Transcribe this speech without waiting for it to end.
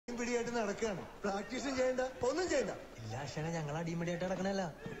അടിപിടിയായിട്ട് നടക്കുകയാണ്. പ്രാക്ടീസും ചെയ്യണ്ട, ഒന്നും ചെയ്യണ്ട. ഇല്ല അശ്വനെ, ഞങ്ങൾ അടിപിടിയായിട്ട് നടക്കണല്ല.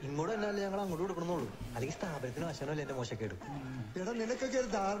 ഇങ്ങോട്ട് തന്നെയല്ലേ ഞങ്ങൾ അങ്ങോട്ട് കൊടുക്കണമെന്നുള്ളൂ. അല്ലെങ്കിൽ സ്ഥാപനത്തിന് അശ്വനല്ലേ എന്റെ മോശക്കേട്. എടാ നിനക്കൊക്കെ ഒരു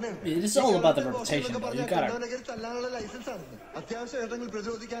ധാരണയുണ്ട്. തല്ലാനുള്ള ലൈസൻസ് ആണ്. അത്യാവശ്യം ഏതെങ്കിലും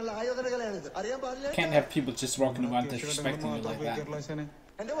പ്രതിരോധിക്കാനുള്ള ആയോധനകലയാണിത്. അറിയാൻ പാടില്ല.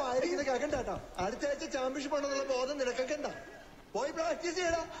 എന്റെ വായിരിക്കുന്ന കേക്കണ്ടാ. അടുത്ത ആഴ്ച ചാമ്പ്യൻഷിപ്പ് ആണെന്നുള്ള ബോധം നിനക്കൊക്കെ ഉണ്ടാ. പോയി പ്രാക്ടീസ്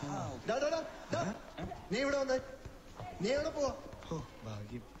ചെയ്യടാ. നീ ഇവിടെ വന്നേ. നീ എവിടെ പോവാ?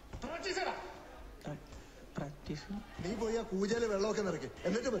 നീ പോയി ആ കൂജയില് വെള്ളമൊക്കെ നിറയ്ക്ക്.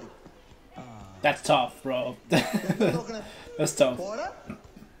 എന്നിട്ട് മതി. That's tough, bro. That's tough.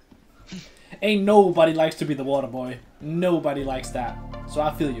 Ain't nobody likes to be the water boy. Nobody likes that. So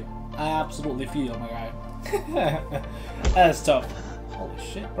I feel you. I absolutely feel you, my guy. That's tough. Holy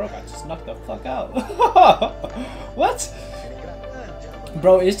shit, bro, I just knocked the fuck out. What?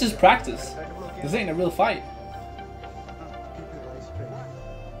 Bro, it's just practice. This ain't a real fight.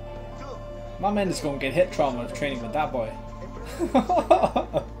 My man is gonna get hit trauma training with that boy.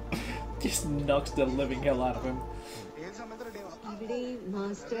 Just knocks the living hell out of him.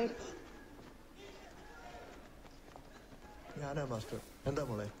 Master. Yana master. Enda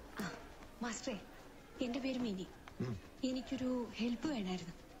mole. Master, ende peru Mini. എനിക്കൊരു help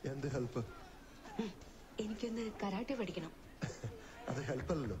വേണമായിരുന്നു. എന്ത് help? എനിക്കൊന്ന് karate പഠിക്കണം. അത്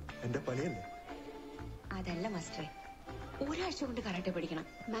help അല്ലല്ലോ, എന്റെ പണിയല്ലേ. അതല്ല മാസ്റ്ററെ, ഒരാഴ്ച കൊണ്ട് കരാട്ടെ പഠിക്കണം.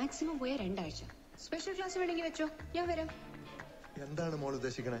 മാക്സിമം പോയ 2 ആഴ്ച. സ്പെഷ്യൽ ക്ലാസ് വേണമെങ്കിൽ വെച്ചോ, ഞാൻ വരാം. എന്താണ് മോൾ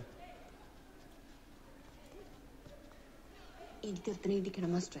ഉദ്ദേശിക്കണേ? എനിക്ക് ഒരുത്തനെ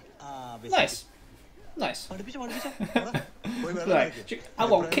ഇരിക്കണം മാസ്റ്ററെ. Nice. I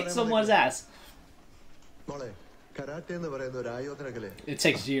won't kick someone's ass. മോളെ, കരാട്ടെ എന്ന് പറയുന്ന ഒരു ആയോധനകലയാണ്. It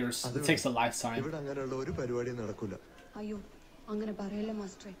takes years. It takes a lifetime. ഇവിടെ അങ്ങനെയുള്ള ഒരു പരിപാടിയും നടക്കില്ല. അയ്യോ, അങ്ങനെ പറയല്ലേ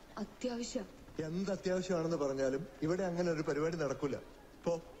മാസ്റ്ററെ. അത്യാവശ്യം. എന്ത് അത്യാവശ്യമാണെന്ന് പറഞ്ഞാലും ഇവിടെ അങ്ങനെ ഒരു പരിപാടി നടക്കില്ല.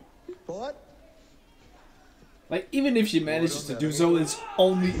 പോവാൻ. Like, even if she manages to do so, it's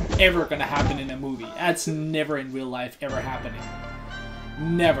only ever gonna happen in a movie. That's never in real life ever happening.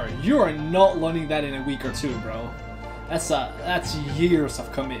 Never. You are not learning that in a week or 2, bro. That's years of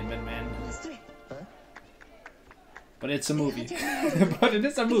commitment, man. But it's a movie. But it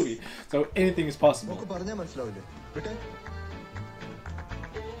is a movie, so anything is possible.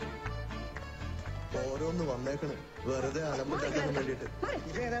 ഓരോന്ന് വന്നേക്കണ് വെറുതെ അലമ്പുണ്ടാക്കാൻ വേണ്ടിട്ട്.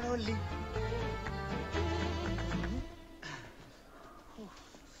 ഇതേതാണോ വള്ളി?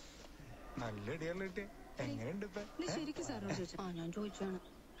 നല്ല ഇടിയല്ലേ കിട്ടിയ. എങ്ങനെയുണ്ട് ഇപ്പൊ? ശരിക്കും സാറിനോട് ചോദിച്ചു. ഞാൻ ചോദിച്ചാണ്.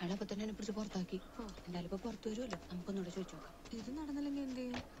 അയാളപ്പൊ തന്നെ എന്നെ പിടിച്ച് പുറത്താക്കി. എന്തായാലും ഇപ്പൊ പുറത്തു വരുമല്ലോ, നമുക്കൊന്നുകൂടെ ചോദിച്ചു നോക്കാം. ഇത് നടന്നില്ലെങ്കിൽ എന്ത്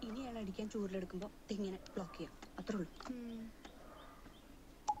ചെയ്യും? ഇനി അയാൾ അടിക്കാൻ ചൂരിലെടുക്കുമ്പോ ഇങ്ങനെ ബ്ലോക്ക് ചെയ്യാം, അത്രേ ഉള്ളൂ.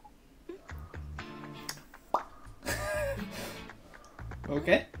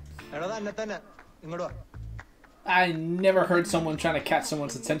 Okay. I never heard someone trying to catch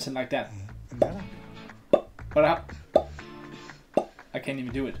someone's attention like that. What up? I can't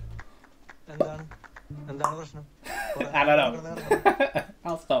even do it. I don't know.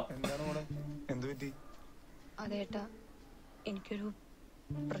 I'll stop. അതേട്ടാ, എനിക്കൊരു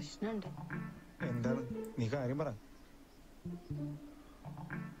പ്രശ്നമുണ്ട്. എന്താണ്? നീ കാര്യം പറ.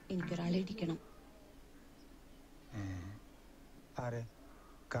 എനിക്കൊരാളെ ഇടിക്കണം. ആരെ?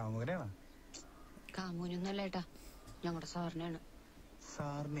 കാമുകനാണോ? കാമുകനൊന്നല്ല ഏട്ടാ, ഞങ്ങളുടെ സാറിനെയാണ്.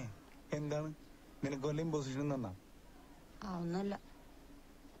 സാറിനെ? എന്താണ്? നിനക്ക് വല്ല ഇമ്പോസിഷൻ തന്നാ? ഒന്നല്ല.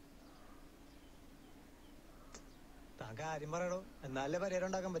 കാര്യം പറയടോ, എന്നാലേ പരിഹാരം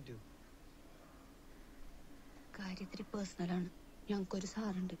ഉണ്ടാക്കാൻ പറ്റൂ. കാര്യത്തിരി പേഴ്സണലാണ്. ഞങ്ങൾക്കൊരു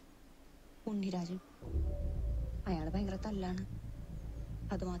സാറുണ്ട്, ഉണ്ണിരാജൻ. അയാള് ഭയങ്കര തല്ലാണ്.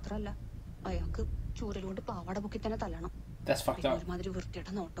 അത് മാത്രല്ല, അയാൾക്ക് ചൂരൽ കൊണ്ട് പാവാട പൊക്കി തന്നെ തല്ലണം. ഒരുമാതിരി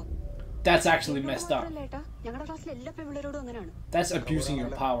വൃത്തിയുടെ നോട്ടം. That's actually messed up. ഞങ്ങളുടെ ക്ലാസ്സിലെ എല്ലാ പെൺപിള്ളേരോടും അങ്ങനെയാണ്. That's abusing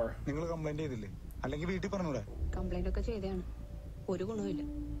your power. നിങ്ങൾ കംപ്ലൈന്റ് ചെയ്തില്ലേ? അല്ലെങ്കിൽ വീട്ടിൽ പറഞ്ഞൂടെ? കംപ്ലൈന്റ് ഒക്കെ ചെയ്തതാണ്, ഒരു ഗുണവുമില്ല.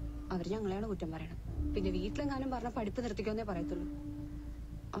 അവര് ഞങ്ങളെയാണ് കുറ്റം പറയണം. പിന്നെ വീട്ടിലെങ്ങാനും പറഞ്ഞ പഠിപ്പ് നിർത്തിക്കോന്നേ പറയത്തുള്ളൂ.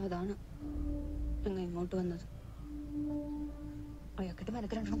 അതാണ് ഞങ്ങൾ ഇങ്ങോട്ട് വന്നത്. അയാൾക്കിട്ട്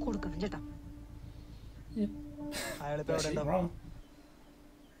മെനക്ക് 2 കൊടുക്കണം ചേട്ടാ.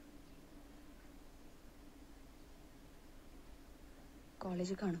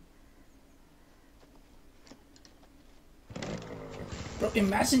 കോളേജിൽ കാണും. Bro,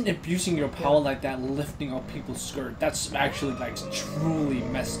 imagine abusing your power like that, lifting up people's skirt. That's actually like truly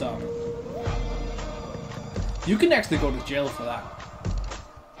messed up. You can actually go to jail for that.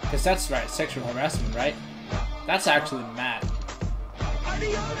 Because that's right, sexual harassment, right? That's actually mad.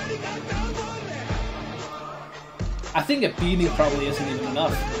 I think a beating probably isn't even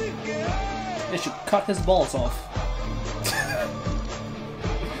enough. They should cut his balls off.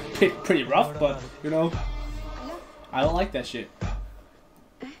 Pretty rough, but you know, I don't like that shit.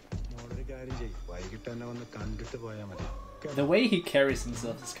 The way he carries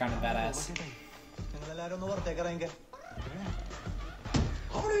himself is kind of badass. ഞങ്ങളെല്ലാരും ഒന്ന് പുറത്തേക്ക് ഇറങ്ങിക്കേ.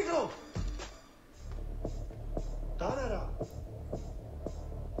 അവിടെ ഇരിക്കണോ? താനാരാ?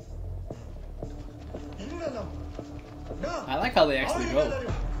 ഇല്ലല്ലോ. I like how they actually go.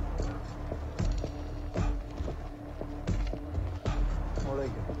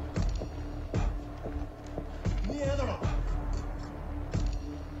 നീ ഏതാണോ?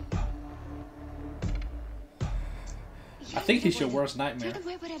 I think he's your worst nightmare. ചേട്ടൻ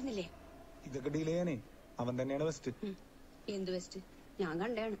പോയ പോരായിരുന്നില്ലേ? ഇതൊക്കെ ഡീൽ ചെയ്യാനേ അവൻ തന്നെയാണ് ബെസ്റ്റ്. എന്ത് ബെസ്റ്റ്? ഞാൻ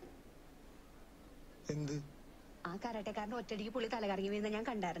കണ്ടാണ്. എന്ത്? ആ കരാട്ടക്കാരന്റെ ഒറ്റടിക്ക് പുള്ളി തലകറങ്ങി വീഴുന്ന ഞാൻ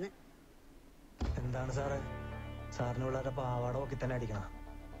കണ്ടായിരുന്നു. എന്താണ് സാറേ, സാറിന് പിള്ളേരുടെ പാവാട പൊക്കി തന്നെ അടിക്കണം?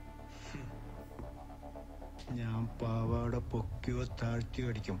 ഞാൻ പാവാട പൊക്കിയോ താഴ്ത്തിയോ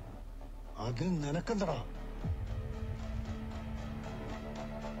അടിക്കും. അതിന് നിനക്കെന്തടാ?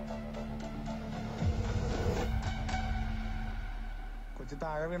 കൊച്ചു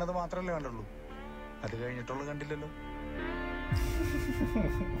താഴെ വീണത് മാത്രല്ലേ കണ്ടുള്ളൂ, അത് കഴിഞ്ഞിട്ടുള്ളത് കണ്ടില്ലല്ലോ.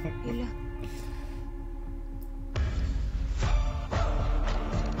 ഇല്ല.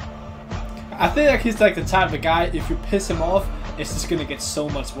 I feel like he's like the type of guy, if you piss him off, it's just gonna get so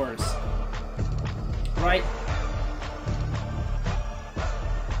much worse. Right?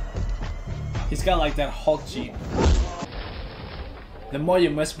 He's got like that Hulk gene. The more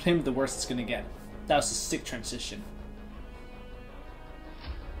you mess with him, the worse it's gonna get. That was a sick transition.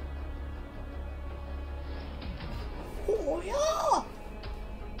 Oh yeah!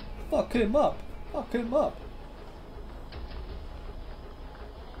 Fuck him up. Fuck him up.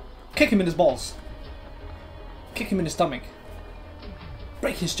 Kick him in his balls. Kick him in his stomach.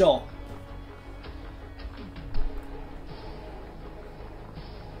 Break his jaw.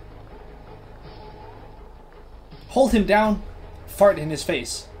 Hold him down. Fart in his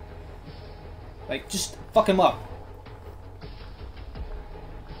face. Like, just fuck him up.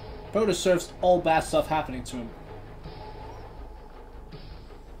 Bro deserves all bad stuff happening to him.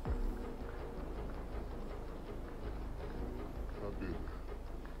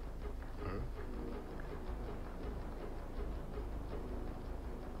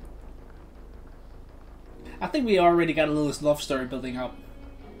 I think we already got a little love story building up,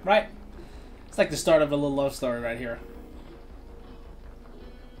 right? It's like the start of a little love story right here.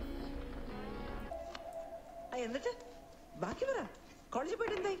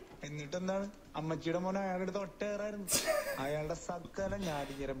 എന്നിട്ടെന്താണ്, അമ്മച്ചിയുടെ മോനെ അയാളുടെ അടുത്ത് ഒട്ടേറായിരുന്നു. അയാളുടെ സകല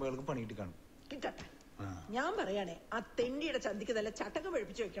ഞാടിഞ്ഞരമ്പുകൾക്ക് പണിയിട്ട് കാണും. ഞാൻ പറയാണേ, ആ തെണ്ടിയുടെ ചന്തിക്ക് നല്ല ചട്ടക്കം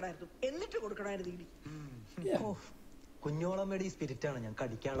വെളുപ്പിച്ച് വെക്കണമായിരുന്നു, എന്നിട്ട് കൊടുക്കണമായിരുന്നു ഇടി. കുഞ്ഞോളമ്മയുടെ ഈ സ്പിരിറ്റ് ആണ് ഞാൻ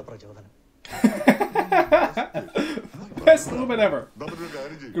കടിക്കാനുള്ള പ്രചോദനം. Best woman ever.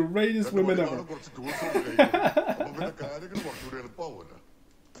 Greatest woman ever.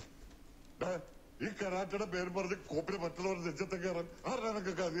 ഈ കരാട്ടയുടെ പേര് പറഞ്ഞ് കോപ്പിന് മറ്റുള്ളവർ നെഞ്ചത്തെ കയറാൻ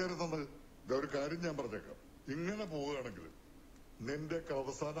ആരാനൊക്കെ അധികാരം തന്നത്? ഒരു കാര്യം ഞാൻ പറഞ്ഞേക്കാം, ഇങ്ങനെ പോവുകയാണെങ്കിൽ നിന്റെ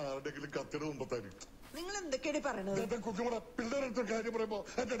അവസാനം ആരുടെങ്കിലും കത്തിയുടെ മുമ്പത്തായിരിക്കും. നിങ്ങൾ എന്തൊക്കെയാണ് പറയണത്? കുട്ടികളെ പിള്ളേരുടെ കാര്യം പറയുമ്പോ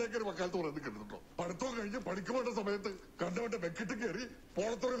എന്റെ ഇടയ്ക്ക് വക്കാലത്ത് പറയുന്നത് കിട്ടുന്നുണ്ടോ? പഠിത്തം കഴിഞ്ഞ് പഠിക്കുമ്പോഴത്തെ സമയത്ത് കണ്ടുകൊണ്ട് വെക്കിട്ട് കയറി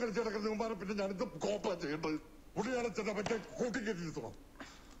പോളത്തോളം കളിച്ച് കിടക്കുന്ന മുമ്പാണ് പിന്നെ ഞാനിത് കോപ്പാ ചെയ്യേണ്ടത്. പുള്ളിയാളെ ചെന്ന പറ്റ കൂട്ടിക്കേറ്റിരുത്തണം.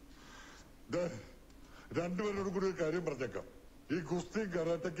 രണ്ടുപേരോടും കൂടി ഒരു കാര്യം പറഞ്ഞേക്കാം, ഈ ഗുസ്തിയും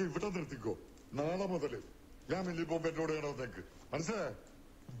കരാട്ടയ്ക്ക് ഇവിടെ നിർത്തിക്കോ. നാളെ മുതല് ഞാൻ മില്ലി പോകുമ്പോ എന്നോട് കാണുന്നേക്ക്, മനസ്സിലായ?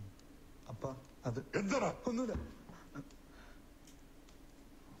 അപ്പ അത് എന്താടാ? ഒന്നുമില്ല.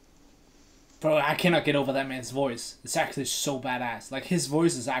 Bro, I cannot get over that man's voice. It's actually so badass. Like, his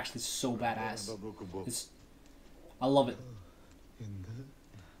voice is actually so badass. I love it.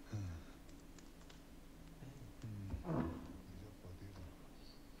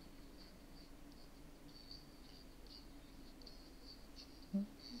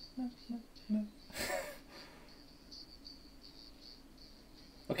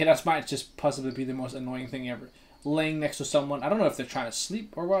 Okay, that might just possibly be the most annoying thing ever. Laying next to someone, I don't know if they're trying to sleep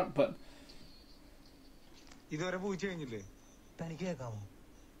or what, but ഇതുവരെ പൂച്ച കഴിഞ്ഞില്ലേ? തനിക്ക് കേൾക്കാമോ?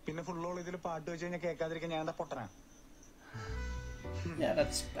 പിന്നെ ഫുള്ളോൾ ഇതിൽ പാട്ട് വെച്ച് കഴിഞ്ഞാൽ കേൾക്കാതിരിക്കാൻ ഞാൻ എന്താ പൊട്ടനാ? yeah,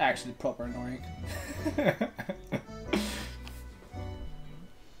 that's actually proper annoying.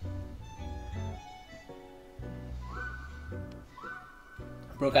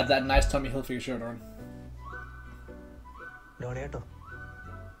 Bro got that nice Tommy Hilfiger shirt on. ഡോണിയേട്ടോ,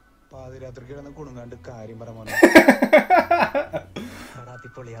 പാതിരാത്രിക്ക് കിടന്ന് കുടുങ്ങാണ്ട് കാര്യം പറ മോനെ.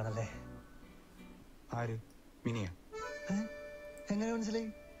 കടാത്തിപ്പൊളിയാണല്ലേ. ആര്? മിനിയ? എങ്ങനെ മനസ്സിലായി?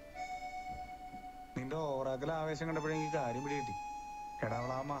 നിന്റെ ഓവറാക്കൽ ആവേശം കണ്ടപ്പോഴേ എനിക്ക് കാര്യം പിടികിട്ടി. എടാ,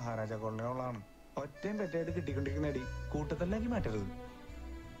 അവളാ മഹാരാജ കൊള്ളയുള്ളതാണ്. ഒറ്റയും പെറ്റായിട്ട് കിട്ടിക്കൊണ്ടിരിക്കുന്ന അടി കൂട്ടത്തല്ലാക്കി മാറ്റരുത്.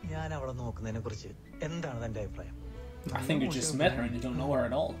 ഞാൻ അവളെ നോക്കുന്നതിനെ കുറിച്ച് എന്താണ് തന്റെ അഭിപ്രായം? I think you just met her and you don't know her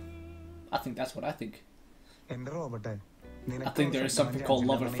at all. I think that's what I think. എന്റെ റോബർട്ടെ I think there is something called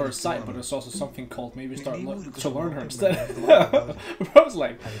love at first sight, but there's also something called maybe start to learn her instead. I was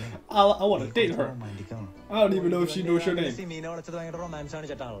like, I want to date her. I don't even know if she knows your name. മീനെ വിളിച്ചത് ഭയങ്കര romance ആണ്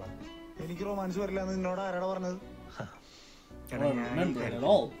ചേട്ടാണല്ലോ. എനിക്ക് romance വരില്ല എന്ന് നിന്നോട് ആരാടാ പറഞ്ഞത്? I don't remember it at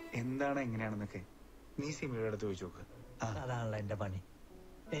all. എന്താണ് എങ്ങനെയാണെന്നൊക്കെ നീ സിമിയുടെ അടുത്ത് ചോദിച്ചു നോക്ക്. അതാണല്ലോ എന്റെ പണി.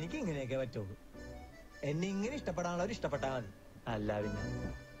 എനിക്ക് ഇങ്ങനെയൊക്കെ പറ്റുള്ളൂ. എന്നെ ഇങ്ങനെ ഇഷ്ടപ്പെടാനുള്ളവർ ഇഷ്ടപ്പെട്ടാ മതി. അല്ല പിന്നെ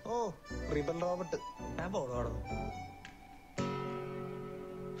ഓ റിബൽ റോബർട്ട്. ഞാൻ പോടോ.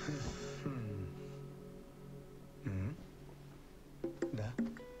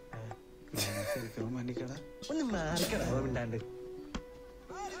 റൊമാൻറ്റിക്കടാ ഒന്ന് മാറിക്കടാ മിണ്ടാണ്ട്.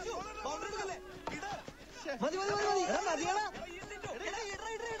 മതി മതി മതി മതി മതിയാടാ.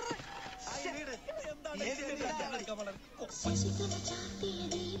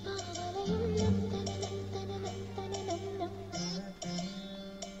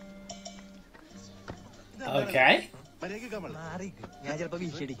 Okay. മാറിക്ക്, ഞാൻ ചിലപ്പോ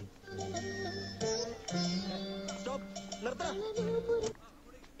വീശിയടിക്കും.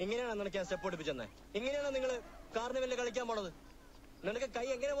 എങ്ങനെയാണ് നിനക്ക് ആ സ്റ്റെപ്പ് പഠിപ്പിച്ചെന്നേ? എങ്ങനെയാണ് നിങ്ങള് കാർണിവലിൽ കളിക്കാൻ പോണത്? നിനക്ക് കൈ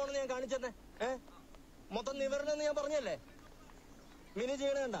എങ്ങനെ പോണെന്ന് ഞാൻ കാണിച്ചെന്നേ? മൊത്തം നിവരണമെന്ന് ഞാൻ പറഞ്ഞല്ലേ? മിനി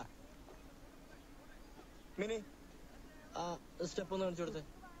ചെയ്യണേണ്ട. മിനി ആ സ്റ്റെപ്പ് ഒന്ന് കാണിച്ചു കൊടുത്തേ.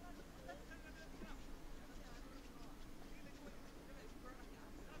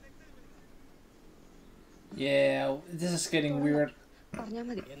 Yeah, this is getting weird. പറഞ്ഞാ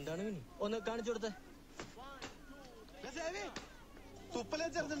മതി. എന്താണ് മിനി? ഒന്ന് കാണിച്ചു കൊടുത്തേ.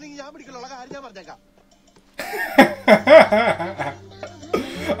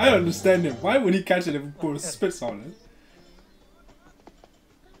 I don't understand him. Why would he catch it if he put spits on it?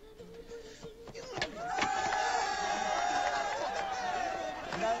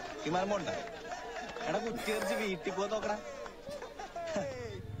 വീട്ടിൽ പോ നോക്കടാ.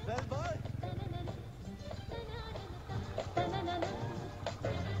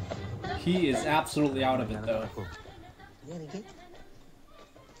 He is absolutely out of it though.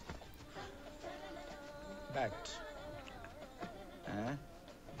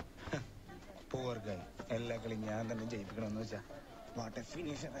 Poor guy. എല്ലാ കളി ഞാൻ തന്നെ ജയിപ്പിക്കണമെന്ന് വെച്ചാ what A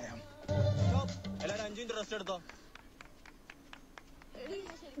finisher I am. എല്ലാരും 5 മിനിറ്റ് റെസ്റ്റ് എടുത്തോ.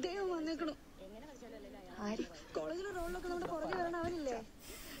 ദൈവം വന്നേക്കണു. ആര് കോളേജിലെ റോളിലൊക്കെ നമ്മുടെ പുറകെ വരണ അവനില്ലേ?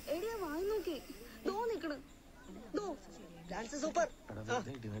 എടിയാ വായി നോക്കി ദോ നിക്കണ്. ദോ dance super.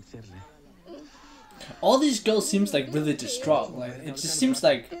 All these girls seems like really distraught. Like it just seems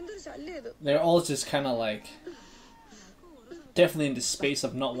like എന്തൊരു ശല്യം ഇത്. they're all just kind of like definitely in the space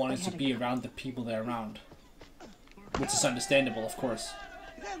of not wanting to be around the people they're around, which is understandable, of course.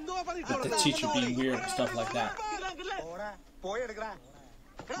 With the teacher being weird and stuff like that.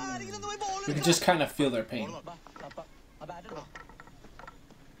 You can just kind of feel their pain.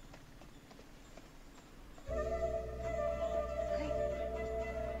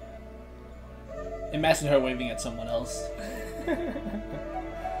 Imagine her waving at someone else.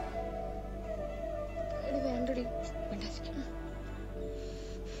 എടി വേണ്ടടി.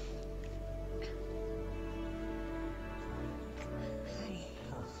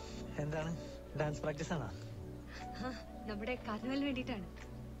 എന്താണ് dance practice ആണോ? നമ്മുടെ കാർണിവലിന് വേണ്ടിയിട്ടാണ്.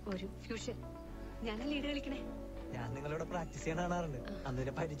 ഒരു fusion. ഞാനാ lead കളിക്കണേ. ഞാൻ നിങ്ങളോട് practice ചെയ്യാൻ കാണാറുണ്ട്.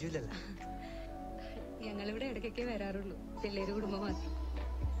 അന്നിനെ പരിചയമില്ലല്ലോ. ഞങ്ങളിവിടെ ഇടയ്ക്കൊക്കെ വരാറുള്ളൂ. പിള്ളേര് കുടുംബം മാത്രം.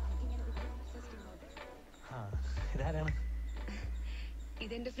 ഇതാരാണ്?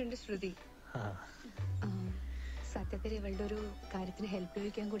 ഇതെന്റെ ഫ്രണ്ട് ശ്രുതി. സത്യത്തിൽ ഇവളുടെ ഒരു കാര്യത്തിന് ഹെൽപ്പ്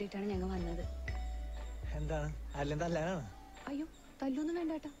ചോദിക്കാൻ കൂടിയിട്ടാണ് ഞങ്ങൾ വന്നത്. എന്താണ് അല്ലെന്താ തല്ലാനാണ്? അയ്യോ തല്ലൊന്നും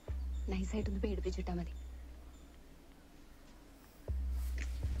വേണ്ടാട്ടാ. നൈസായിട്ടൊന്ന് പേടിപ്പിച്ചിട്ടാ മതി.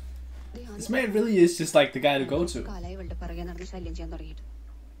 This man really is just like the guy to go to. കാലായി ഇവളുടെ പിറകെ നടന്ന് ശല്യം ചെയ്യാൻ തുടങ്ങിയിട്ട്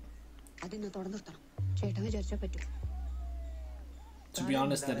അതിന്നത്തോടെ നിർത്തണം. ചേട്ടൻ വിചാരിച്ചാ പറ്റും. To be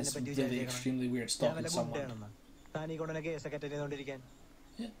honest, that is really extremely weird stalking someone. താനീകൊണ്ടനെ കേസൊക്കെ അറ്റൻഡ് ചെയ്തോണ്ടിരിക്കാൻ.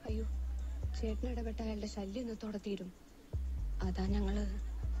 അയ്യോ ചേട്ടൻ ഇടപെട്ട അയാളുടെ ശല്യം ഇന്നത്തോടെ തീരും. അതാ ഞങ്ങള്.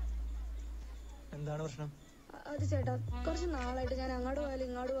 എന്താണ് പ്രശ്നം? അത് ചേട്ടാ കുറച്ച് നാളായിട്ട് ഞാൻ അങ്ങോട്ട് പോയാലും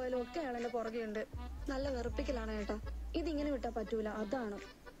ഇങ്ങോട്ട് പോയാലും ഒക്കെ അയാൾ എന്റെ പുറകെ ഉണ്ട്. നല്ല വെറുപ്പിക്കലാണ് ചേട്ടാ. ഇതിങ്ങനെ വിട്ടാ പറ്റൂല. അതാണ്.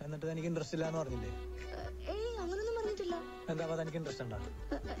 എന്നിട്ട് തനിക്ക് ഇൻട്രസ്റ്റ് ഇല്ലാന്ന് പറഞ്ഞില്ലേ? ഏയ് അങ്ങനൊന്നും പറഞ്ഞിട്ടില്ല. എന്താ തനിക്ക് ഇൻട്രസ്റ്റ് ഉണ്ടോ?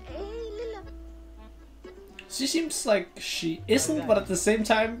 ഏയ് ഇല്ലില്ല. She seems like she isn't, but at the same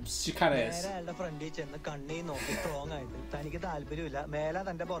time, she kind of is.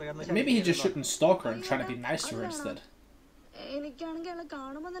 Maybe he just shouldn't stalk her and try to be nice to her instead. എനിക്കാണെങ്കിൽ അയാളെ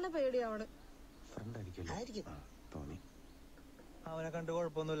കാണുമ്പോ തന്നെ പേടിയാവണ്. അവനെ കണ്ടു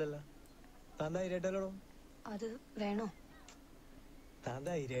കുഴപ്പമൊന്നുമില്ലല്ലോ. താൻ ധൈര്യമായിട്ടല്ലോ. അത് വേണോ? താൻ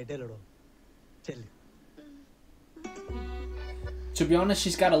ധൈര്യമായിട്ടല്ലോ. ചെല്ല്. To be honest,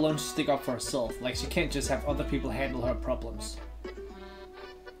 she's gotta learn to stick up for herself. Like, she can't just have other people handle her problems.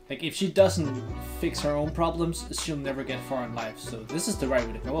 Like, if she doesn't fix her own problems, she'll never get far in life. So this is the right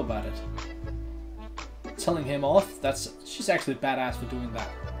way to go about it. Telling him off, she's actually badass for doing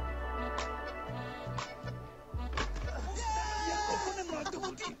that.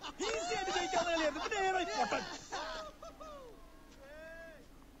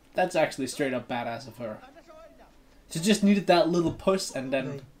 That's actually straight up badass of her. She just needed that little push and then...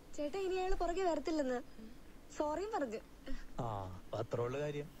 ചേട്ടാ ഇനി അയാള് പുറകെ വരത്തില്ലെന്ന് സോറിയും പറഞ്ഞു. ആ അത്രയുള്ള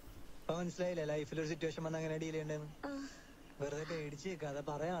കാര്യം. അപ്പൊ മനസ്സിലായില്ലേ ലൈഫിൽ ഒരു സിറ്റുവേഷൻ വന്ന് അങ്ങനെ ഡീൽ ചെയ്യണ്ടെന്ന്. വെറുതെ പേടിച്ച് നിൽക്കാതെ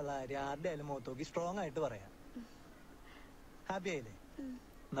പറയാനുള്ള കാര്യം ആരുടെ ആയാലും മുഖത്ത് നോക്കി സ്ട്രോങ് ആയിട്ട് പറയാം. ഹാപ്പി ആയില്ലേ?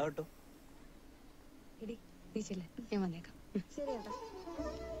 എന്നാ കേട്ടോ. എടി നീ ചെല്ല്, ഞാൻ വന്നേക്കാം. ശരി ചേട്ടാ.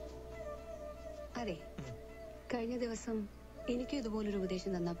 അതെ, കഴിഞ്ഞ ദിവസം എനിക്കും ഇതുപോലൊരു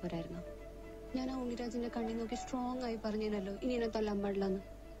ഉപദേശം തന്നാ പോരായിരുന്നു. ഞാൻ ആ ഉണ്ണിരാജിന്റെ കണ്ണി നോക്കി സ്ട്രോങ് ആയി പറഞ്ഞല്ലോ ഇനി എന്നെ തല്ലാൻ പാടില്ലെന്ന്.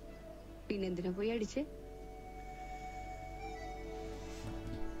 പിന്നെ എന്തിനാ പോയി അടിച്ച്?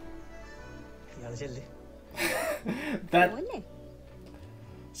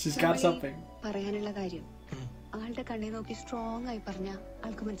 പറയാനുള്ള കാര്യം ആളുടെ കണ്ണി നോക്കി സ്ട്രോങ് ആയി പറഞ്ഞ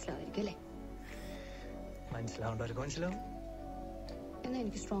ആൾക്ക് മനസ്സിലാവായിരിക്കും അല്ലേ? മനസ്സിലാവേണ്ടവർക്ക് മനസ്സിലാവും. എന്നാ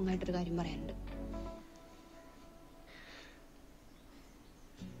എനിക്ക് സ്ട്രോങ് ആയിട്ടൊരു കാര്യം പറയാനുണ്ട്.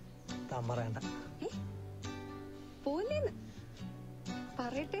 പറയണ്ട. പോലെന്ന്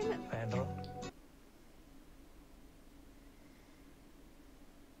പറയട്ടെ. വേണ്ടോ?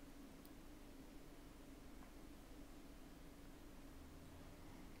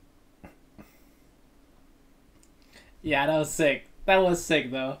 Yeah, that was sick. That was sick,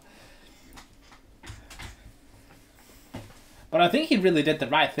 though. But I think he really did the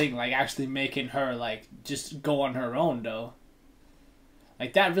right thing, like, actually making her, like, just go on her own, though.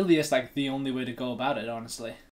 Like, that really is, like, the only way to go about it, honestly.